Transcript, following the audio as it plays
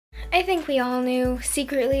I think we all knew,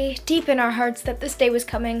 secretly, deep in our hearts, that this day was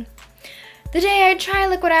coming. The day I'd try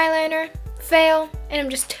liquid eyeliner, fail, and I'm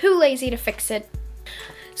just too lazy to fix it.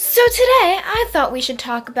 So today, I thought we should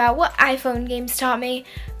talk about what iPhone games taught me,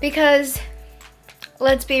 because,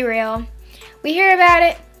 let's be real, we hear about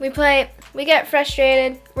it, we play it, we get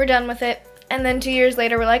frustrated, we're done with it, and then 2 years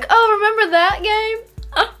later we're like, oh, remember that game?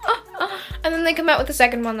 And then they come out with the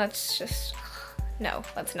second one that's just, no,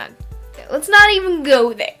 let's not even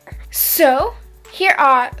go there. So, here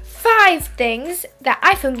are 5 things that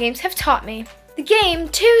iPhone games have taught me. The game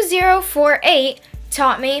 2048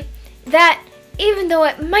 taught me that even though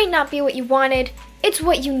it might not be what you wanted, it's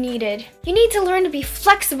what you needed. You need to learn to be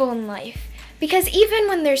flexible in life, because even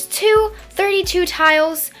when there's 32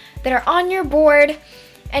 tiles that are on your board,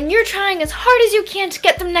 and you're trying as hard as you can to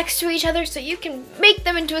get them next to each other so you can make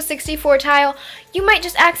them into a 64 tile, you might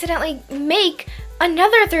just accidentally make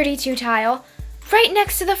another 32 tile right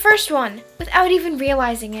next to the first one without even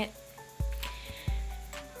realizing it.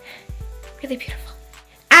 Really beautiful.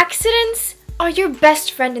 Accidents are your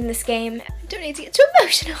best friend in this game. I don't need to get too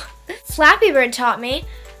emotional. Flappy Bird taught me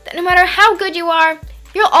that no matter how good you are,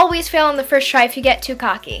 you'll always fail on the first try if you get too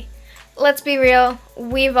cocky. Let's be real,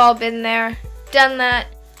 we've all been there, done that,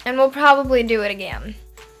 and we'll probably do it again.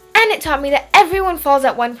 And it taught me that everyone falls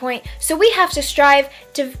at one point, so we have to strive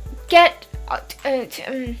to get...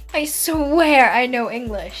 I swear I know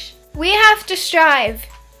English. We have to strive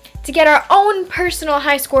to get our own personal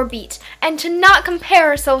high score beat and to not compare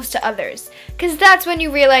ourselves to others, because that's when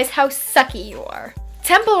you realize how sucky you are.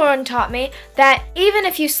 Temple Run taught me that even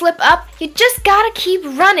if you slip up, you just gotta keep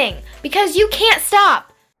running because you can't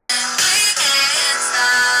stop.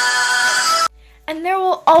 And there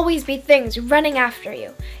will always be things running after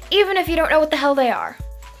you, even if you don't know what the hell they are.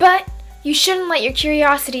 But you shouldn't let your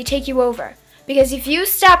curiosity take you over, because if you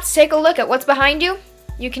stop to take a look at what's behind you,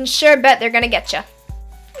 you can sure bet they're gonna get you.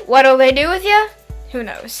 What'll they do with you? Who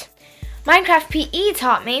knows? Minecraft PE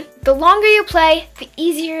taught me the longer you play, the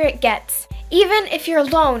easier it gets. Even if you're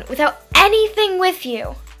alone without anything with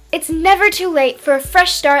you, it's never too late for a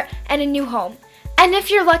fresh start and a new home. And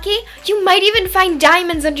if you're lucky, you might even find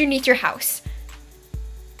diamonds underneath your house.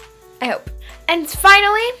 I hope. And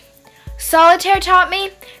finally, Solitaire taught me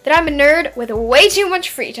that I'm a nerd with way too much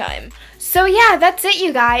free time. So yeah, that's it,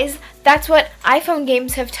 you guys. That's what iPhone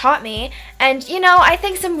games have taught me. And you know, I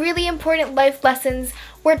think some really important life lessons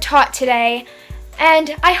were taught today.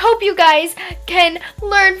 And I hope you guys can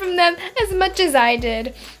learn from them as much as I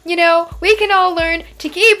did. You know, we can all learn to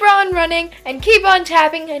keep on running and keep on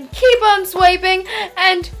tapping and keep on swiping.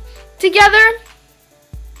 And together,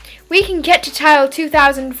 we can get to tile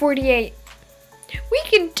 2048. We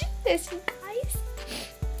can do this, you guys.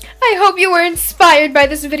 I hope you were inspired by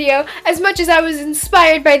this video as much as I was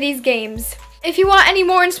inspired by these games. If you want any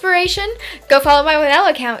more inspiration, go follow my Winell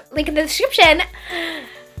account. Link in the description.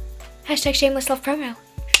 Hashtag shameless self promo.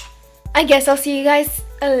 I guess I'll see you guys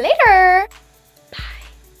later.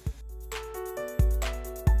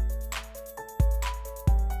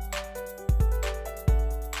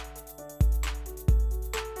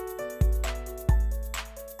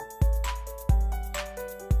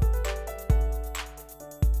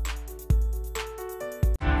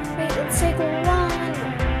 Wait, let's take one.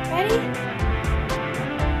 Ready?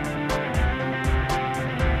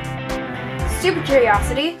 Stupid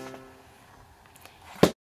curiosity.